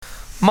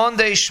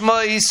Monday,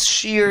 Shmais,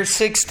 Shir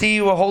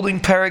 60. We're holding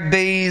Perek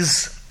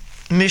Beis,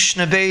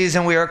 Mishnah Beis,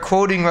 and we are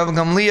quoting Rabbi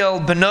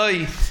Gamliel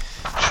Benoi,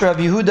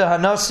 Rabbi Yehuda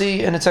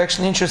Hanasi, and it's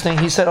actually interesting.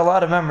 He said a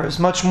lot of members,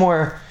 much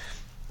more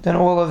than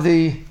all of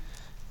the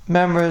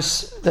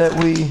members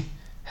that we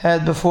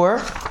had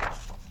before.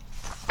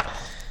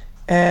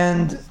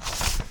 And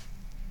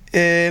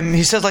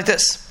he says like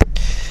this.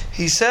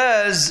 He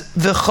says,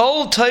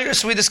 "V'chol Torah."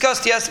 So we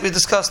discussed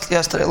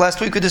yesterday. Last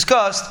week we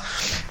discussed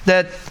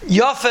that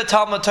Yafet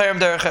Talmud Torah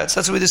Derech. That's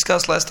what we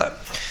discussed last time.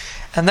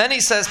 And then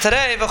he says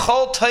today,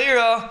 "V'chol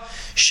Torah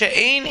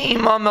she'ein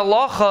ima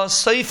melacha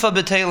seifa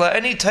b'teila."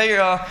 Any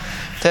Torah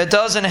that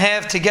doesn't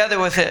have together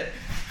with it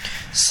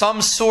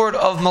some sort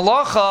of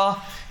melacha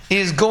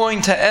is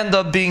going to end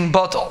up being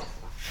batal.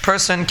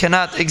 Person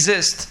cannot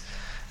exist.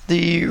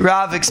 The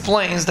Rav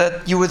explains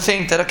that you would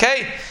think that,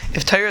 okay,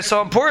 if Torah is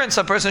so important,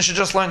 some person should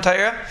just learn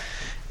Torah,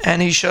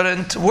 and he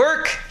shouldn't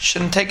work,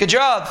 shouldn't take a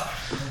job.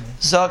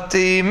 Zok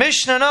the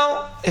Mishnah,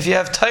 no. If you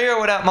have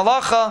Torah without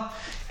malacha,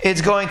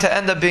 it's going to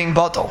end up being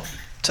batal.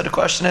 So the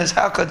question is,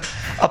 how could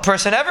a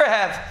person ever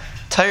have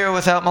Torah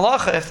without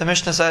malacha? If the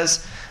Mishnah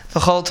says,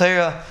 "V'chol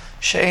Torah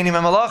she'eini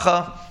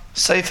malacha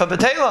seifa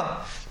b'teila,"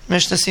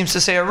 Mishnah seems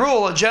to say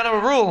a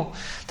general rule,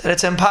 that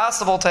it's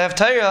impossible to have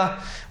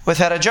Torah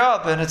without a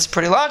job, and it's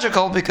pretty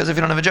logical, because if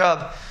you don't have a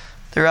job,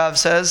 the Rav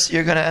says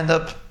you're going to end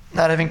up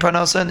not having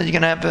parnasa, and then you're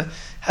going to end up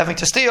having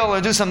to steal or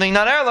do something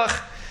not erlich,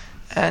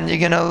 and you're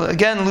going to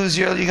again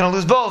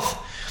lose both.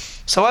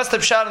 So what's the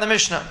pshat in the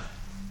Mishnah?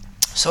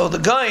 So the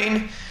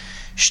Gaon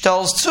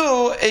tells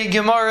to a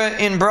Gemara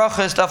in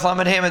Brachas Daf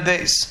Lamed Hamed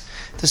Beis.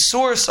 The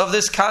source of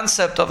this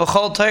concept of a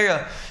Chol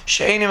Torah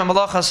she'eini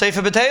malacha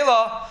seifa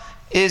b'teila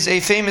is a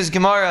famous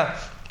Gemara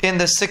in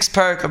the 6th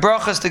parak of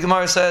Brachas. The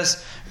Gemara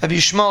says, Rabbi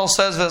Yishmael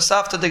says,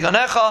 "V'asafta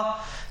deganecha,"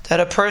 that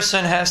a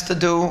person has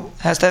to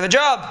have a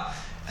job.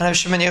 And Rabbi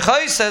Shimon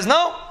Yochai says,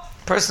 no,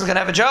 a person's going to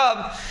have a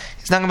job,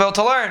 he's not going to be able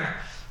to learn.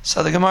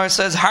 So the Gemara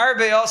says,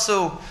 Harbe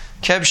also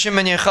keb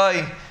Shimon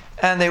Yochai,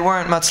 and they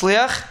weren't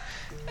matzliach,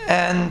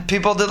 and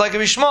people did like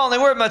Rabbi Yishmael, and they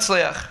were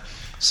matzliach.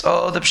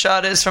 So the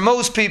pshat is, for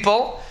most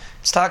people,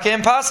 it's taka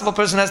impossible. A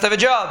person has to have a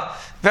job.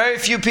 Very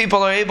few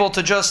people are able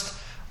to just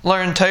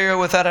learn Torah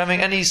without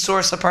having any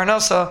source of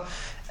parnasa,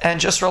 and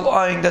just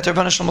relying that their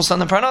Rebbeinu will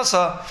send them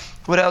parnasa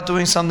without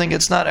doing something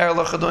it's not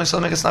erlich, or doing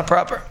something it's not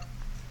proper.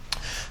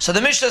 So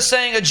the Mishnah is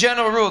saying a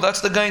general rule.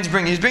 That's the Gaon's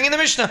bringing. He's bringing the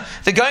Mishnah.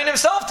 The Gaon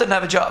himself didn't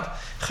have a job.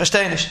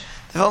 Chashtenish.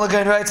 The Vilna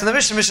Gaon writes in the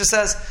Mishnah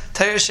says,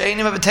 Torah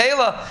she'eini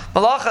b'teila,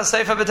 malacha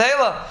seifa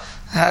b'teila.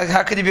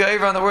 How could you be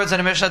over on the words in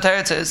the Mishnah?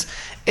 Torah says,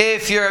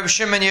 if you're Rabbi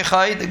Shimon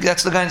Yochai,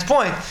 that's the Gaon's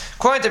point.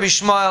 According to Rabbi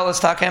Yishmael, it's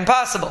taka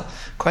impossible.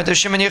 According to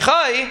Shimon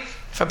Yochai,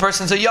 if a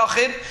person's a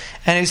yachid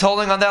and he's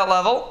holding on that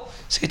level,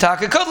 so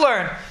Yitaka could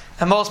learn.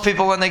 And most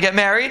people, when they get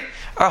married,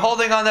 are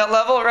holding on that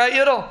level, right,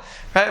 Yudel?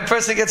 Right? A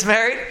person gets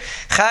married,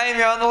 Chaim,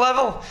 you're on the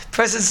level.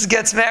 Person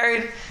gets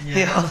married,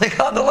 You're holding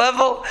on the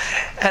level,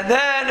 and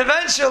then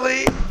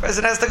eventually, the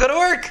person has to go to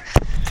work.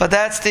 But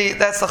that's the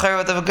chayr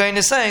what the Gaon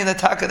is saying. The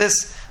taka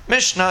this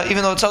Mishnah,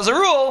 even though it tells a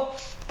rule,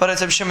 but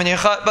it's a Shimon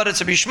Yochai, but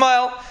it's a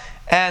Bishmael,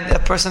 and a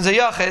person's a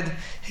yachid,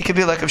 he could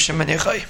be like a Shimon Yochai.